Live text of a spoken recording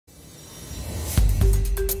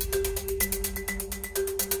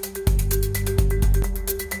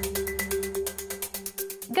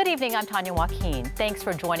evening, I'm Tanya Joaquin. Thanks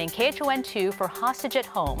for joining KHON2 for Hostage at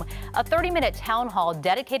Home, a 30-minute town hall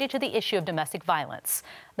dedicated to the issue of domestic violence.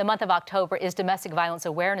 The month of October is Domestic Violence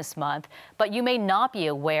Awareness Month, but you may not be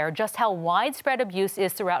aware just how widespread abuse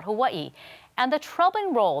is throughout Hawaii and the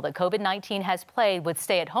troubling role that COVID-19 has played with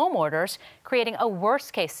stay-at-home orders, creating a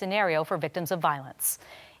worst-case scenario for victims of violence.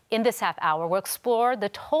 In this half hour, we'll explore the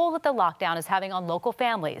toll that the lockdown is having on local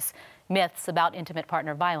families, myths about intimate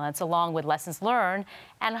partner violence, along with lessons learned,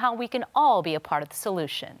 and how we can all be a part of the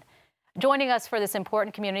solution. Joining us for this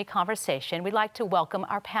important community conversation, we'd like to welcome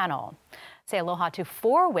our panel. Say aloha to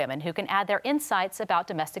 4 women who can add their insights about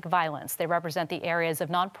domestic violence. They represent the areas of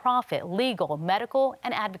nonprofit, legal, medical,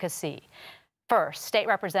 and advocacy. First, State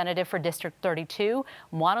Representative for District 32,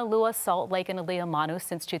 Moanalua, Salt Lake, and Aleomanu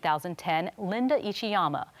since 2010, Linda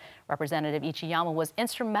Ichiyama. Representative Ichiyama was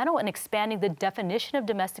instrumental in expanding the definition of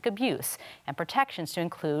domestic abuse and protections to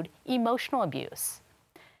include emotional abuse.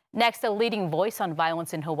 Next, a leading voice on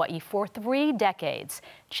violence in Hawaii for 3 decades,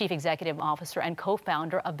 Chief Executive Officer and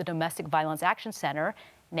co-founder of the Domestic Violence Action Center,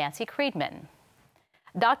 Nancy Kriedman.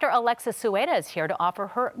 Dr. Alexa Sueda is here to offer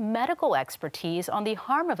her medical expertise on the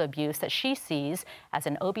harm of abuse that she sees as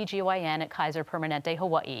an OBGYN at Kaiser Permanente,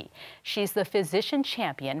 Hawaii. She's the physician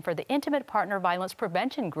champion for the Intimate Partner Violence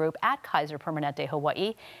Prevention Group at Kaiser Permanente,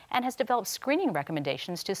 Hawaii, and has developed screening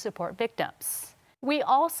recommendations to support victims. We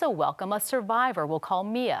also welcome a survivor we'll call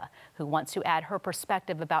Mia, who wants to add her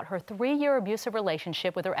perspective about her 3-year abusive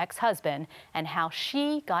relationship with her ex-husband and how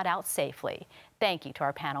she got out safely. Thank you to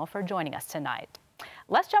our panel for joining us tonight.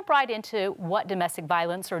 Let's jump right into what domestic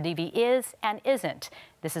violence, or DV, is and isn't.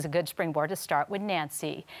 This is a good springboard to start with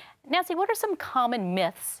Nancy. Nancy, what are some common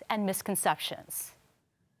myths and misconceptions?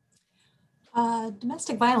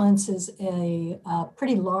 Domestic violence is a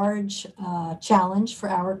pretty large challenge for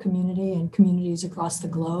our community and communities across the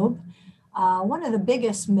globe. One of the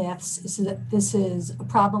biggest myths is that this is a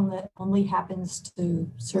problem that only happens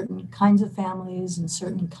to certain kinds of families and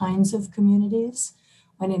certain kinds of communities,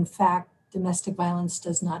 when in fact, domestic violence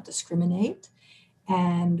does not discriminate,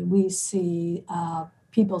 and we see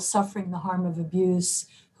people suffering the harm of abuse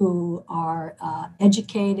who are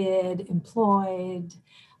educated, employed,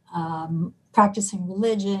 practicing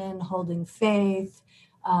religion, holding faith.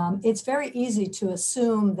 It's very easy to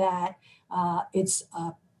assume that it's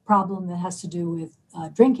a problem that has to do with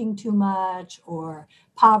drinking too much or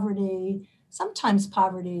poverty. Sometimes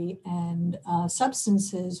poverty and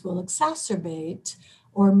substances will exacerbate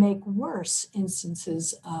or make worse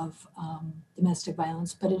instances of domestic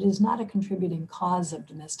violence, but it is not a contributing cause of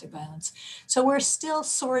domestic violence. So we're still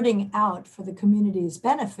sorting out, for the community's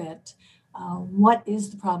benefit, what is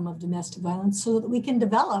the problem of domestic violence so that we can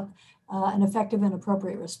develop an effective and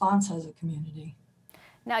appropriate response as a community.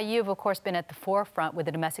 Now, you've, of course, been at the forefront with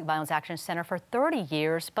the Domestic Violence Action Center for 30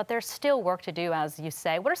 years, but there's still work to do, as you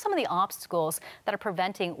say. What are some of the obstacles that are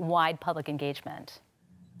preventing wide public engagement?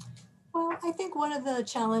 Well, I think one of the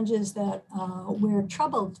challenges that we're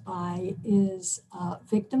troubled by is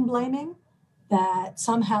victim blaming, that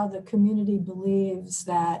somehow the community believes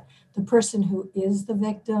that the person who is the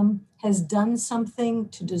victim has done something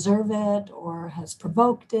to deserve it, or has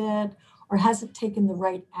provoked it, or hasn't taken the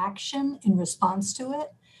right action in response to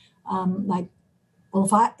it. Like,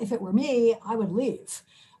 well, if it were me, I would leave.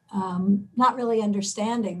 Not really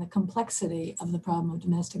understanding the complexity of the problem of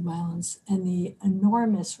domestic violence and the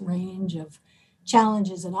enormous range of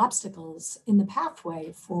challenges and obstacles in the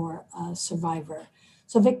pathway for a survivor.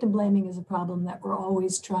 So victim blaming is a problem that we're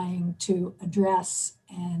always trying to address,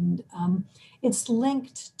 and it's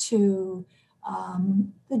linked to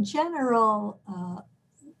the general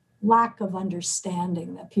lack of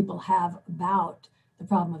understanding that people have about the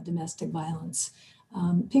problem of domestic violence.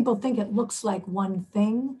 People think it looks like one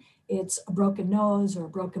thing. It's a broken nose or a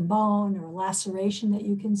broken bone or a laceration that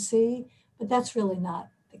you can see, but that's really not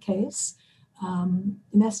the case.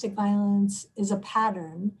 Domestic violence is a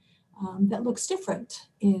pattern that looks different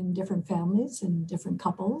in different families and different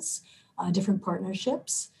couples, different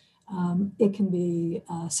partnerships. It can be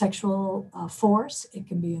sexual force, it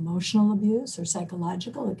can be emotional abuse or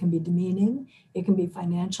psychological, it can be demeaning, it can be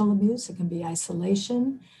financial abuse, it can be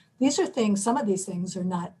isolation. These are things, some of these things are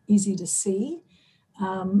not easy to see.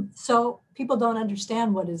 So people don't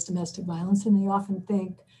understand what is domestic violence, and they often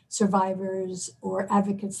think survivors or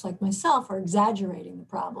advocates like myself are exaggerating the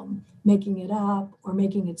problem, making it up, or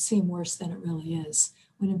making it seem worse than it really is,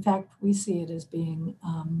 when in fact we see it as being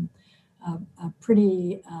a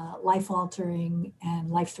pretty life-altering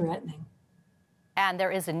and life-threatening. And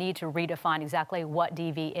there is a need to redefine exactly what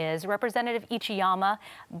DV is. Representative Ichiyama,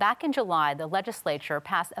 back in July, the legislature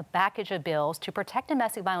passed a package of bills to protect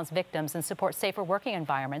domestic violence victims and support safer working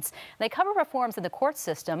environments. They cover reforms in the court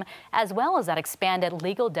system, as well as that expanded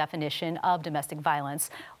legal definition of domestic violence.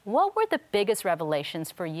 What were the biggest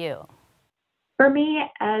revelations for you? For me,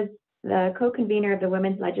 as the co-convener of the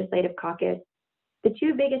Women's Legislative Caucus, the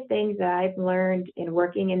two biggest things that I've learned in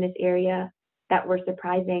working in this area that were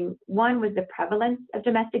surprising. One was the prevalence of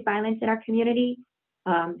domestic violence in our community.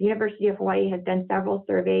 The University of Hawaii has done several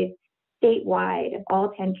surveys statewide of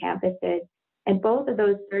all 10 campuses, and both of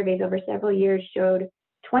those surveys over several years showed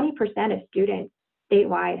 20% of students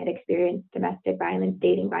statewide had experienced domestic violence,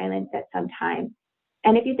 dating violence at some time.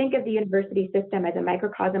 And if you think of the university system as a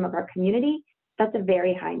microcosm of our community, that's a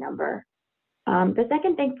very high number. The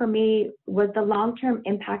second thing for me was the long-term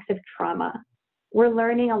impacts of trauma. We're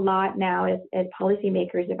learning a lot now as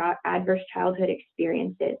policymakers about adverse childhood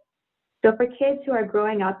experiences. So for kids who are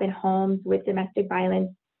growing up in homes with domestic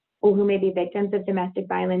violence or who may be victims of domestic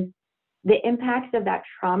violence, the impacts of that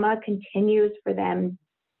trauma continues for them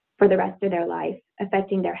for the rest of their life,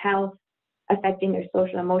 affecting their health, affecting their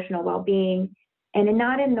social emotional well-being, and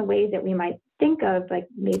not in the ways that we might think of, like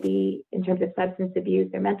maybe in terms of substance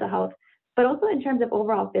abuse or mental health, but also in terms of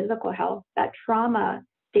overall physical health. That trauma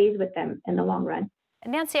stays with them in the long run.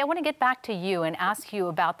 Nancy, I want to get back to you and ask you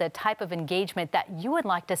about the type of engagement that you would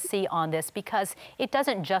like to see on this, because it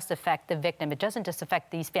doesn't just affect the victim. It doesn't just affect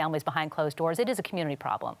these families behind closed doors. It is a community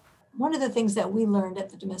problem. One of the things that we learned at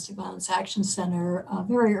the Domestic Violence Action Center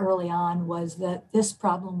very early on was that this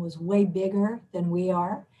problem was way bigger than we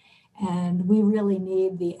are. And we really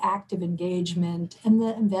need the active engagement and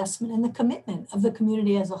the investment and the commitment of the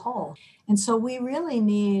community as a whole. And so we really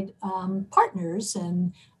need partners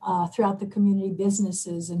and throughout the community,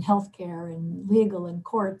 businesses and healthcare and legal and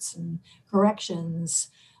courts and corrections,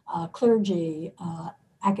 clergy,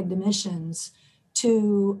 academicians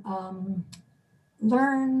to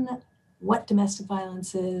learn what domestic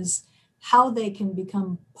violence is, how they can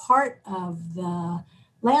become part of the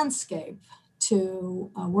landscape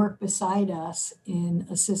to work beside us in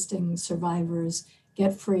assisting survivors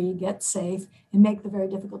get free, get safe, and make the very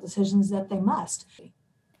difficult decisions that they must.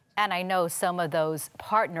 And I know some of those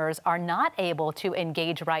partners are not able to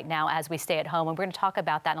engage right now as we stay at home, and we're going to talk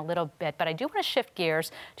about that in a little bit. But I do want to shift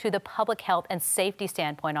gears to the public health and safety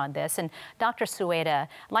standpoint on this. And Dr. Sueda, I'd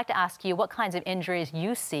like to ask you what kinds of injuries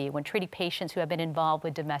you see when treating patients who have been involved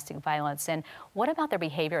with domestic violence, and what about their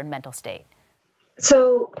behavior and mental state?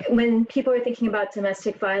 So when people are thinking about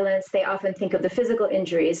domestic violence, they often think of the physical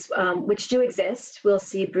injuries, which do exist. We'll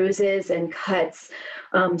see bruises and cuts,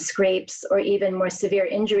 scrapes, or even more severe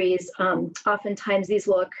injuries. Oftentimes these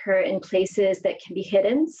will occur in places that can be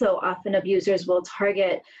hidden. So often abusers will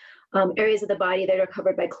target areas of the body that are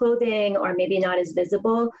covered by clothing or maybe not as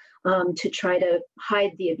visible to try to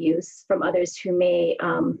hide the abuse from others who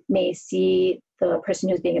may see the person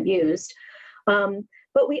who's being abused.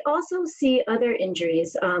 But we also see other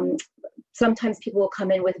injuries. Sometimes people will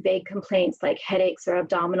come in with vague complaints like headaches or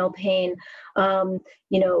abdominal pain,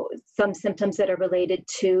 some symptoms that are related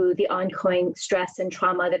to the ongoing stress and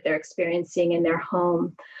trauma that they're experiencing in their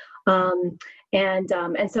home. And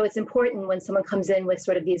so it's important when someone comes in with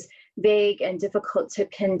sort of these vague and difficult to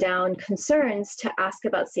pin down concerns to ask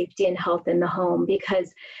about safety and health in the home,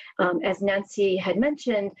 because as Nancy had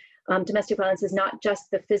mentioned, domestic violence is not just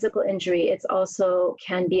the physical injury, it's also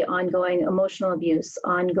can be ongoing emotional abuse,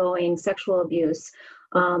 ongoing sexual abuse.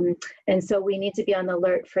 And so we need to be on the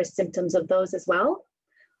alert for symptoms of those as well.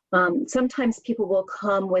 Sometimes people will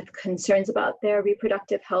come with concerns about their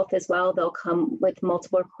reproductive health as well. They'll come with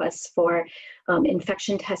multiple requests for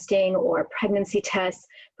infection testing or pregnancy tests.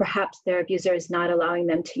 Perhaps their abuser is not allowing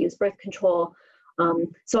them to use birth control.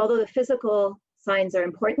 So although the physical signs are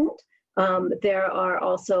important, there are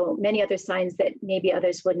also many other signs that maybe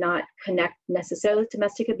others would not connect necessarily with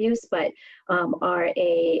domestic abuse, but are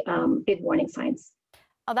big warning signs.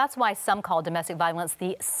 Oh, that's why some call domestic violence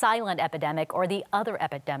the silent epidemic or the other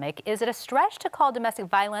epidemic. Is it a stretch to call domestic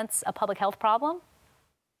violence a public health problem?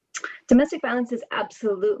 Domestic violence is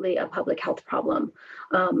absolutely a public health problem.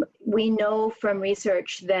 We know from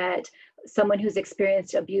research that someone who's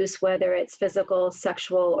experienced abuse, whether it's physical,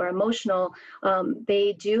 sexual, or emotional,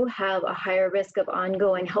 they do have a higher risk of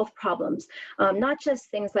ongoing health problems. Not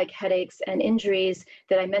just things like headaches and injuries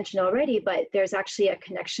that I mentioned already, but there's actually a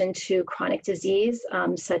connection to chronic disease,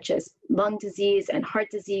 such as lung disease and heart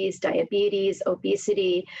disease, diabetes,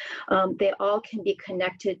 obesity. They all can be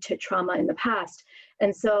connected to trauma in the past.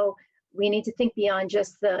 And so we need to think beyond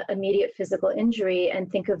just the immediate physical injury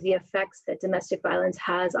and think of the effects that domestic violence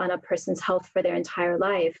has on a person's health for their entire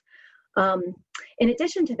life. In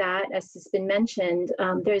addition to that, as has been mentioned,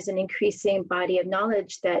 there's an increasing body of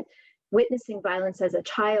knowledge that witnessing violence as a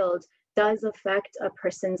child does affect a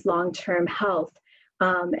person's long-term health.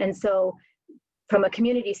 And so from a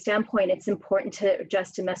community standpoint, it's important to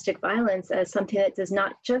address domestic violence as something that does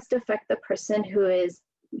not just affect the person who is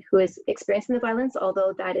experiencing the violence,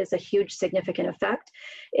 although that is a huge significant effect.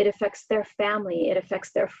 It affects their family, it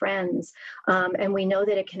affects their friends, and we know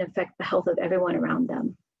that it can affect the health of everyone around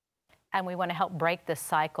them. And we want to help break this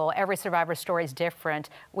cycle. Every survivor story is different.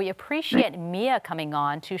 We appreciate Mia coming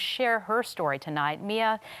on to share her story tonight.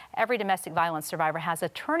 Mia, every domestic violence survivor has a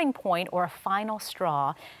turning point or a final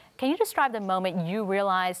straw. Can you describe the moment you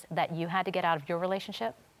realized that you had to get out of your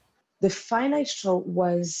relationship? The final straw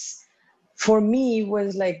was, for me,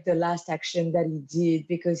 was like the last action that he did,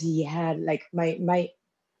 because he had like my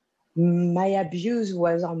abuse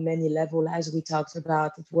was on many levels, as we talked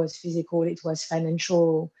about. It was physical, it was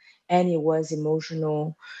financial, and it was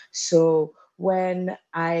emotional. So when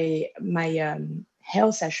my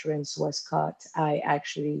health assurance was cut, I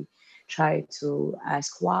actually tried to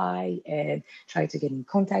ask why and tried to get in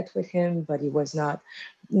contact with him, but he was not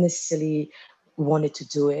necessarily wanted to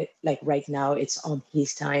do it. Like right now, it's on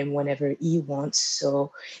his time whenever he wants.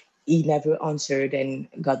 So he never answered and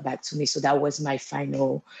got back to me. So that was the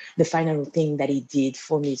final thing that he did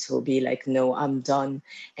for me to be like, no, I'm done.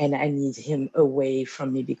 And I need him away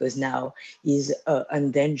from me, because now he's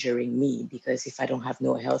endangering me, because if I don't have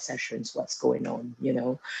no health assurance, what's going on,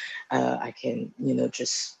 I can,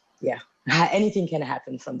 anything can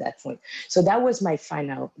happen from that point. So that was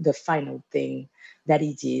the final thing that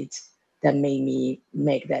he did that made me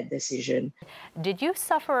make that decision. Did you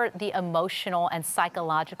suffer the emotional and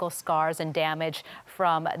psychological scars and damage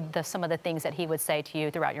from some of the things that he would say to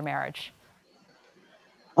you throughout your marriage?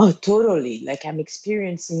 Oh, totally. Like I'm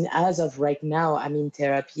experiencing, as of right now, I'm in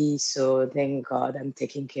therapy, so thank God I'm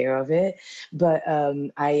taking care of it. But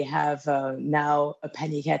I have now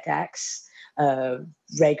panic attacks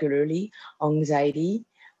regularly, anxiety.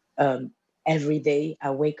 Every day I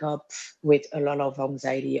wake up with a lot of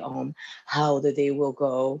anxiety on how the day will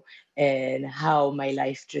go and how my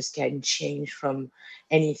life just can change from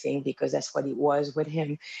anything, because that's what it was with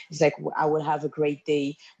him. It's like I will have a great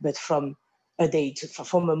day, but from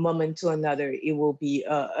a moment to another, it will be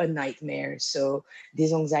a nightmare. So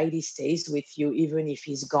this anxiety stays with you even if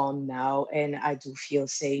he's gone now, and I do feel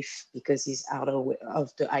safe because he's out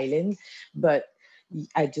of the island. But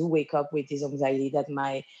I do wake up with this anxiety that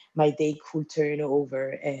my day could turn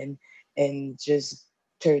over and just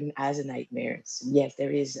turn as a nightmare. So yes,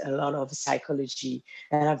 there is a lot of psychology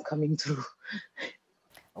that I'm coming through.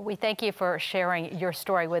 We thank you for sharing your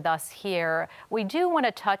story with us here. We do want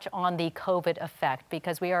to touch on the COVID effect,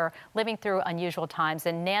 because we are living through unusual times.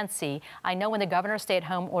 And Nancy, I know when the governor's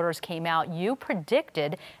stay-at-home orders came out, you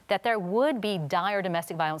predicted that there would be dire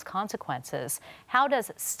domestic violence consequences. How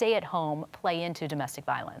does stay-at-home play into domestic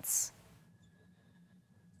violence?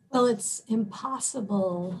 Well, it's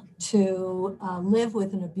impossible to live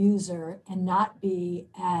with an abuser and not be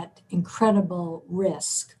at incredible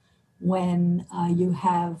risk when you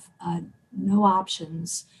have no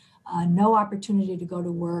options, no opportunity to go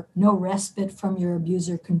to work, no respite from your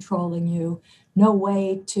abuser controlling you, no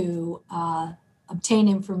way to obtain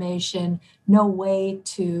information, no way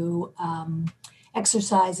to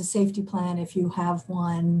exercise a safety plan if you have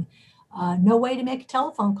one, no way to make a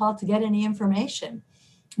telephone call to get any information.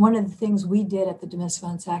 One of the things we did at the Domestic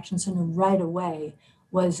Violence Action Center right away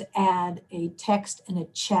was add a text and a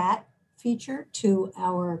chat feature to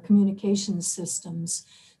our communications systems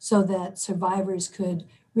so that survivors could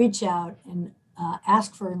reach out and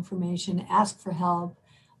ask for information, ask for help,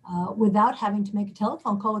 without having to make a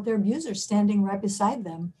telephone call with their abuser standing right beside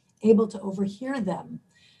them, able to overhear them.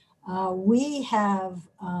 We have,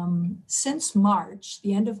 since March,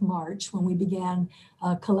 the end of March, when we began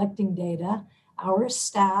collecting data, our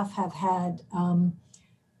staff have had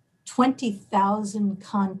 20,000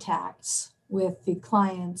 contacts with the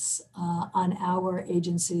clients on our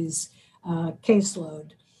agency's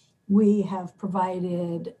caseload. We have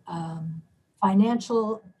provided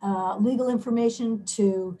financial, legal information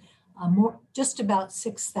to just about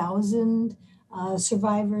 6,000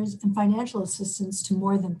 survivors, and financial assistance to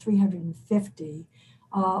more than 350.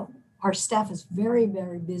 Our staff is very,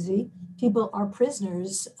 very busy. People are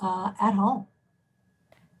prisoners at home.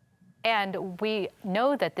 And we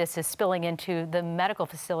know that this is spilling into the medical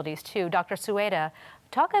facilities too. Dr. Sueda,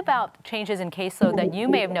 talk about changes in caseload that you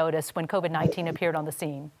may have noticed when COVID-19 appeared on the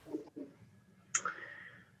scene.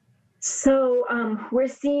 So we're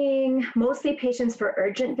seeing mostly patients for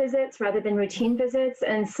urgent visits rather than routine visits.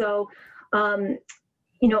 And so,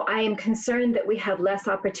 I am concerned that we have less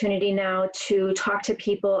opportunity now to talk to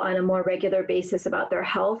people on a more regular basis about their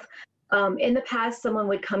health. In the past, someone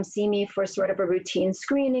would come see me for sort of a routine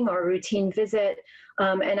screening or a routine visit,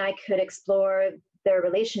 and I could explore their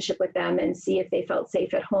relationship with them and see if they felt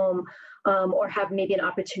safe at home, or have maybe an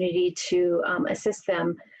opportunity to assist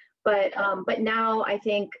them. But now I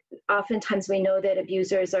think oftentimes we know that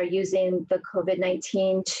abusers are using the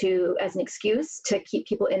COVID-19 as an excuse to keep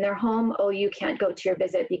people in their home. Oh, you can't go to your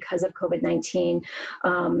visit because of COVID-19,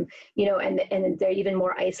 and they're even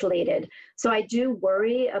more isolated. So I do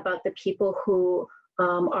worry about the people who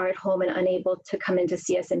are at home and unable to come in to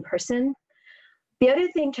see us in person. The other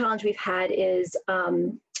challenge we've had is,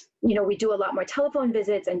 we do a lot more telephone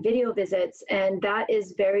visits and video visits, and that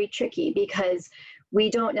is very tricky because we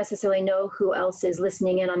don't necessarily know who else is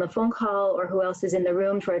listening in on the phone call or who else is in the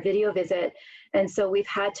room for a video visit. And so we've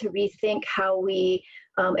had to rethink how we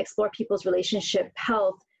explore people's relationship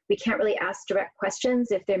health. We can't really ask direct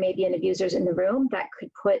questions if there may be an abuser's in the room. That could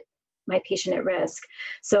put my patient at risk.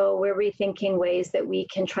 So we're rethinking ways that we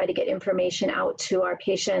can try to get information out to our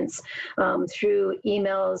patients through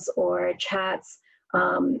emails or chats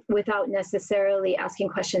without necessarily asking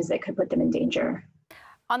questions that could put them in danger.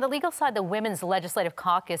 On the legal side, the Women's Legislative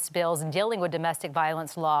Caucus bills dealing with domestic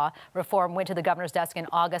violence law reform went to the governor's desk in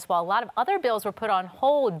August, while a lot of other bills were put on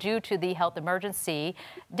hold due to the health emergency.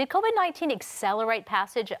 Did COVID-19 accelerate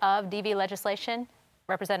passage of DV legislation?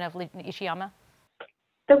 Representative Ishiyama?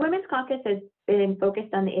 The Women's Caucus has been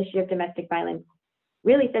focused on the issue of domestic violence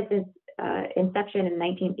really since its inception in the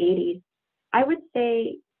 1980s. I would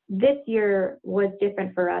say this year was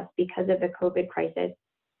different for us because of the COVID crisis,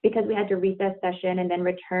 because we had to recess session and then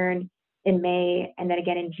return in May and then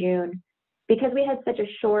again in June. Because we had such a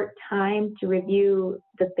short time to review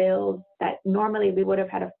the bills that normally we would have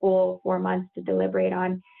had a full 4 months to deliberate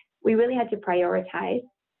on, we really had to prioritize.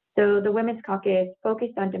 So the Women's Caucus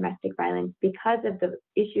focused on domestic violence because of the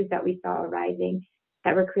issues that we saw arising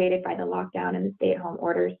that were created by the lockdown and the stay-at-home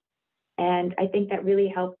orders. And I think that really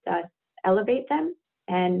helped us elevate them.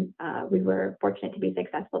 And we were fortunate to be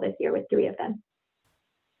successful this year with 3 of them.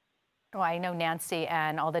 Well, I know Nancy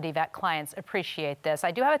and all the DVAC clients appreciate this.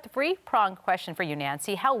 I do have a 3-pronged question for you,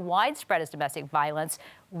 Nancy. How widespread is domestic violence?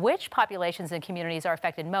 Which populations and communities are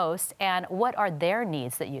affected most? And what are their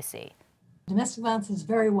needs that you see? Domestic violence is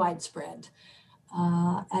very widespread.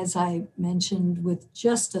 As I mentioned, with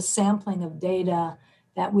just a sampling of data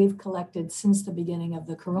that we've collected since the beginning of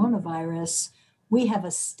the coronavirus, we have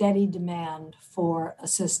a steady demand for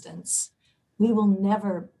assistance. We will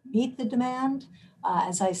never meet the demand.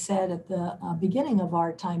 As I said at the beginning of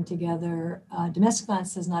our time together, domestic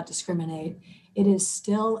violence does not discriminate. It is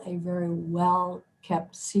still a very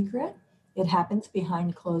well-kept secret. It happens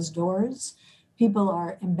behind closed doors. People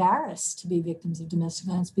are embarrassed to be victims of domestic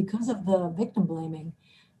violence because of the victim blaming.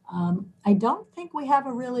 I don't think we have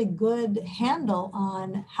a really good handle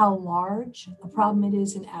on how large a problem it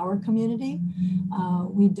is in our community.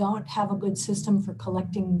 We don't have a good system for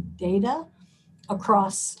collecting data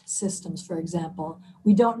across systems, for example.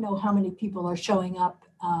 We don't know how many people are showing up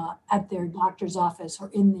at their doctor's office or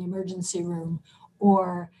in the emergency room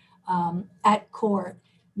or at court,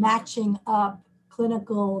 matching up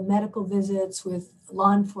clinical medical visits with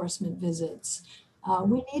law enforcement visits.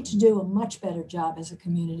 We need to do a much better job as a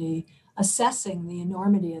community assessing the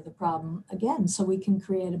enormity of the problem, again, so we can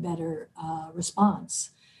create a better response.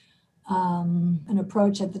 An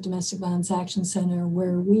approach at the Domestic Violence Action Center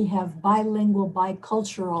where we have bilingual,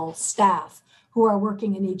 bicultural staff who are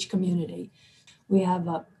working in each community. We have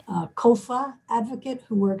a COFA advocate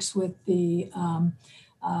who works with the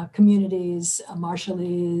communities,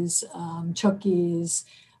 Marshallese, Chukis,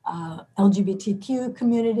 LGBTQ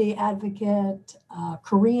community advocate,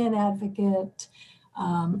 Korean advocate,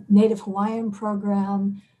 Native Hawaiian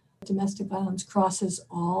program. Domestic violence crosses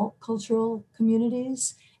all cultural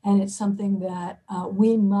communities, and it's something that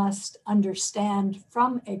we must understand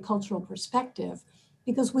from a cultural perspective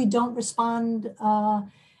because we don't respond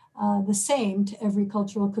the same to every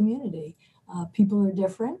cultural community. People are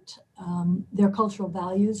different, their cultural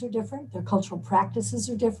values are different, their cultural practices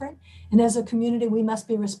are different, and as a community we must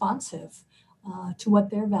be responsive to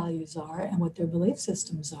what their values are and what their belief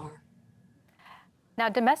systems are. Now,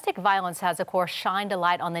 domestic violence has, of course, shined a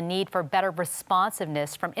light on the need for better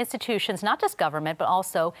responsiveness from institutions, not just government, but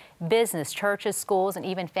also business, churches, schools, and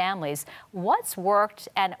even families. What's worked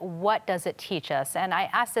and what does it teach us? And I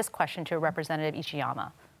asked this question to Representative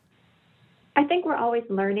Ishiyama. I think we're always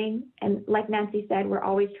learning. And like Nancy said, we're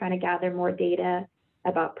always trying to gather more data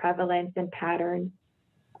about prevalence and patterns.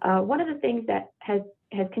 One of the things that has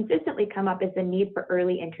consistently come up is the need for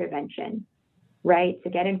early intervention, right? To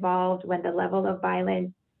get involved when the level of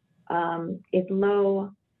violence is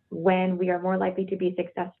low, when we are more likely to be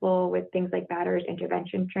successful with things like batterers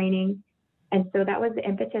intervention training. And so that was the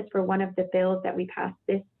impetus for one of the bills that we passed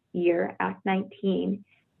this year, Act 19,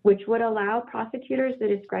 which would allow prosecutors the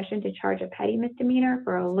discretion to charge a petty misdemeanor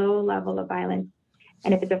for a low level of violence.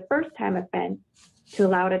 And if it's a first-time offense, to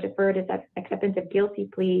allow a deferred acceptance of guilty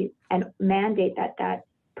plea and mandate that that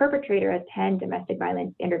perpetrator attend domestic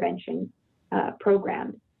violence intervention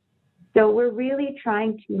programs. So we're really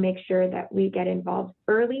trying to make sure that we get involved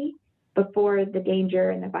early before the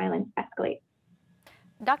danger and the violence escalates.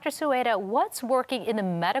 Dr. Sueda, what's working in the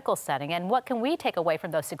medical setting and what can we take away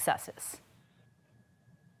from those successes?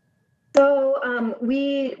 So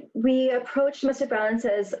we approach domestic violence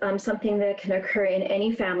as something that can occur in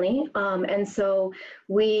any family. And so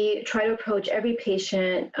we try to approach every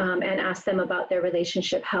patient and ask them about their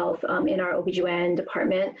relationship health in our OBGYN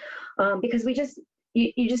department, because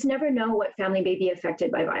you just never know what family may be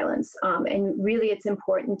affected by violence. And really it's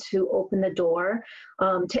important to open the door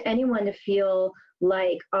to anyone to feel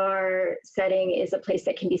like our setting is a place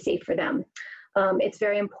that can be safe for them. It's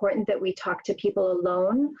very important that we talk to people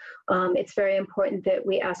alone. It's very important that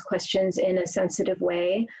we ask questions in a sensitive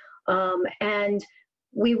way. And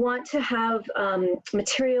we want to have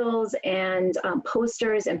materials and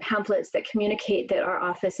posters and pamphlets that communicate that our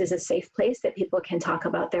office is a safe place, that people can talk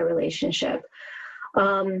about their relationship.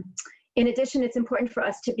 In addition, it's important for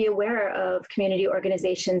us to be aware of community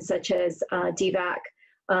organizations such as DVAC,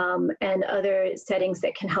 and other settings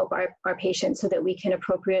that can help our patients so that we can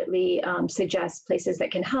appropriately suggest places that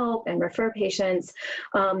can help and refer patients.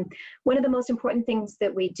 One of the most important things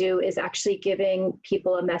that we do is actually giving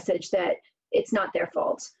people a message that it's not their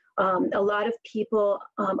fault. A lot of people,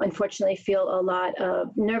 unfortunately, feel a lot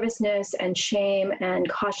of nervousness and shame and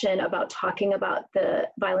caution about talking about the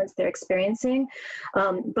violence they're experiencing.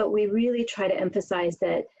 But we really try to emphasize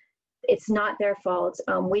that it's not their fault.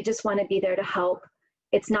 We just want to be there to help.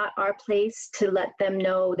 It's not our place to let them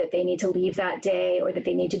know that they need to leave that day or that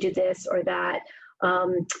they need to do this or that.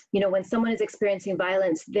 When someone is experiencing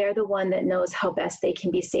violence, they're the one that knows how best they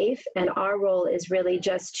can be safe. And our role is really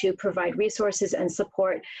just to provide resources and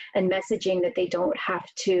support and messaging that they don't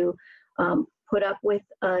have to put up with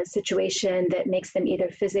a situation that makes them either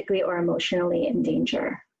physically or emotionally in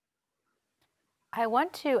danger. I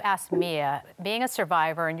want to ask Mia, being a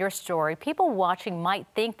survivor in your story, people watching might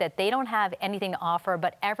think that they don't have anything to offer,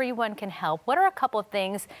 but everyone can help. What are a couple of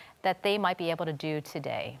things that they might be able to do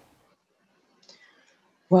today?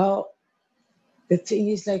 Well, the thing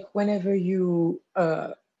is, like, whenever you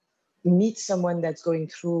meet someone that's going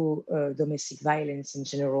through domestic violence in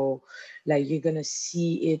general, like, you're gonna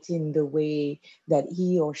see it in the way that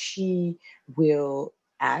he or she will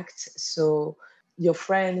act. So your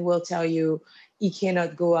friend will tell you he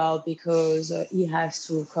cannot go out because he has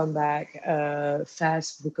to come back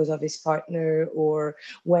fast because of his partner, or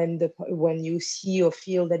when you see or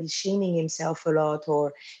feel that he's shaming himself a lot,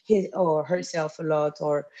 or his or herself a lot,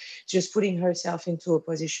 or just putting herself into a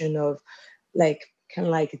position of like kind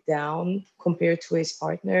of like down compared to his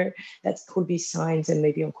partner, that could be signs, and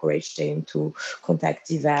maybe encourage them to contact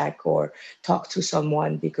DVAC or talk to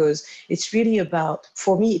someone, because it's really about,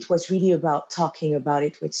 for me, it was really about talking about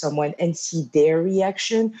it with someone and see their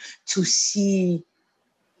reaction, to see,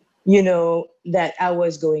 that I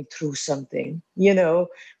was going through something,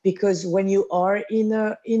 because when you are in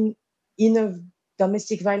a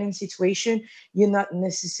domestic violence situation, you're not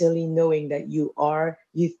necessarily knowing that you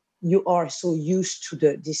are so used to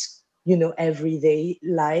this everyday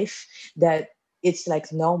life, that it's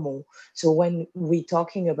like normal. So when we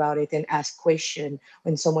talking about it and ask question,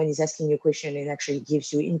 when someone is asking you a question and actually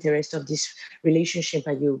gives you interest of this relationship,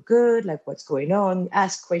 are you good, like what's going on,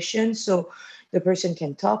 ask questions so the person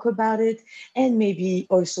can talk about it, and maybe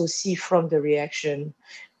also see from the reaction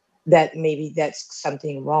that maybe that's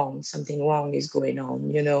something wrong is going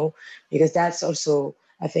on, because that's also,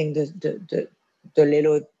 I think, the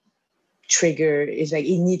little trigger is like,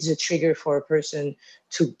 it needs a trigger for a person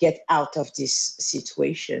to get out of this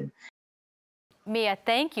situation. Mia,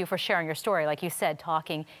 thank you for sharing your story. Like you said,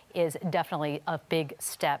 talking is definitely a big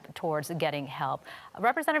step towards getting help.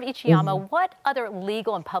 Representative Ichiyama, what other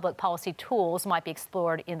legal and public policy tools might be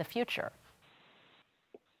explored in the future?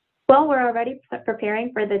 Well, we're already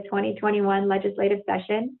preparing for the 2021 legislative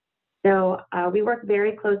session. So we work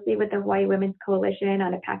very closely with the Hawaii Women's Coalition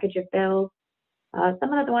on a package of bills.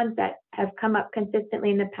 Some of the ones that have come up consistently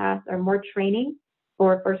in the past are more training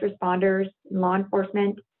for first responders, law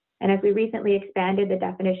enforcement, And as we recently expanded the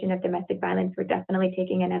definition of domestic violence, we're definitely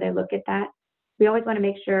taking another look at that. We always want to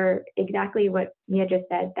make sure exactly what Mia just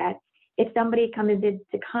said, that if somebody comes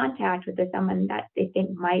into contact with someone that they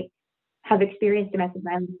think might have experienced domestic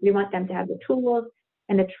violence, we want them to have the tools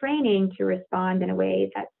and the training to respond in a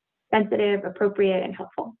way that's sensitive, appropriate, and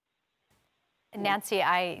helpful. Nancy,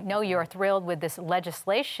 I know you're thrilled with this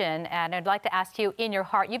legislation, and I'd like to ask you, in your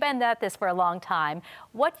heart, you've been at this for a long time,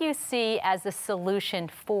 what do you see as the solution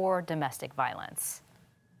for domestic violence?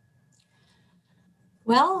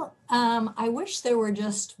 Well, I wish there were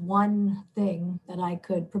just one thing that I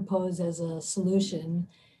could propose as a solution.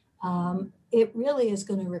 It really is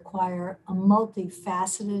going to require a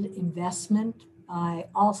multifaceted investment by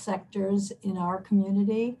all sectors in our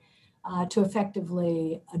community to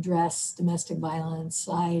effectively address domestic violence.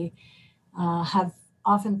 I have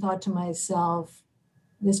often thought to myself,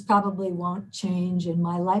 this probably won't change in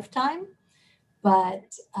my lifetime,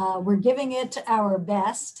 but we're giving it our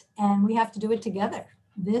best, and we have to do it together.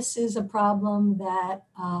 This is a problem that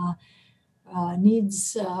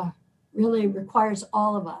really requires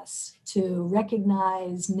all of us to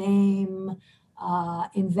recognize, name,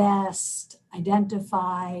 invest,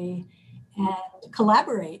 identify, and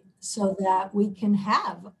collaborate so that we can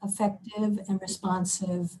have effective and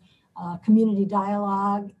responsive community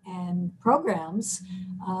dialogue and programs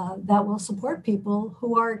that will support people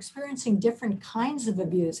who are experiencing different kinds of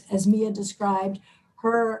abuse. As Mia described,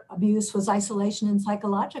 her abuse was isolation and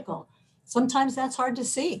psychological. Sometimes that's hard to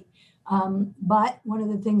see. But one of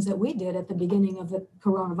the things that we did at the beginning of the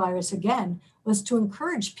coronavirus, again, was to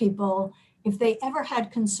encourage people, if they ever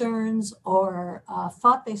had concerns or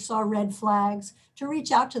thought they saw red flags, to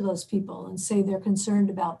reach out to those people and say they're concerned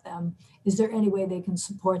about them. Is there any way they can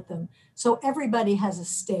support them? So everybody has a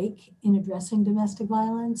stake in addressing domestic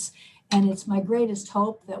violence. And it's my greatest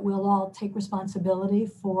hope that we'll all take responsibility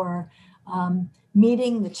for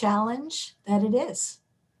meeting the challenge that it is.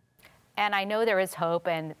 And I know there is hope,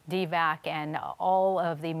 and DVAC and all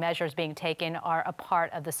of the measures being taken are a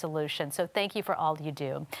part of the solution. So thank you for all you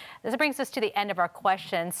do. This brings us to the end of our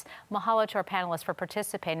questions. Mahalo to our panelists for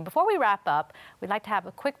participating. Before we wrap up, we'd like to have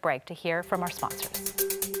a quick break to hear from our sponsors.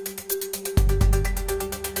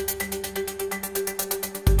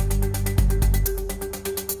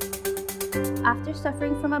 After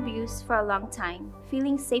suffering from abuse for a long time,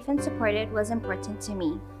 feeling safe and supported was important to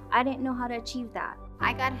me. I didn't know how to achieve that.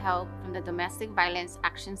 I got help from the Domestic Violence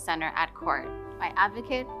Action Center at court. My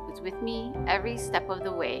advocate was with me every step of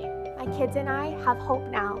the way. My kids and I have hope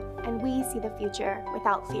now, and we see the future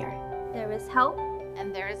without fear. There is help,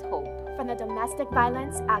 and there is hope. From the Domestic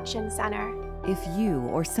Violence Action Center. If you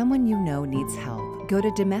or someone you know needs help, go to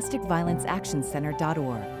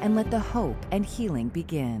domesticviolenceactioncenter.org and let the hope and healing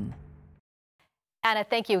begin. Anna,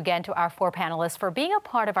 thank you again to our four panelists for being a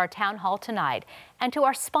part of our town hall tonight, and to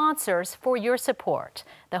our sponsors for your support: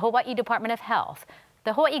 the Hawaii Department of Health,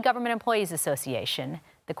 the Hawaii Government Employees Association,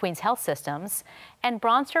 the Queens Health Systems, and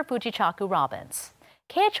Bronster Fujichaku Robbins.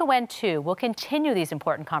 KHON2 will continue these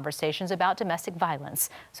important conversations about domestic violence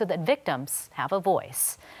so that victims have a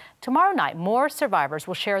voice. Tomorrow night, more survivors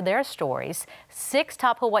will share their stories. 6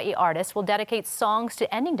 top Hawaii artists will dedicate songs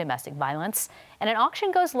to ending domestic violence, and an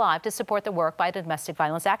auction goes live to support the work by the Domestic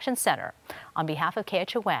Violence Action Center. On behalf of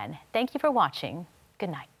KHON, thank you for watching. Good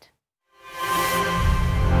night.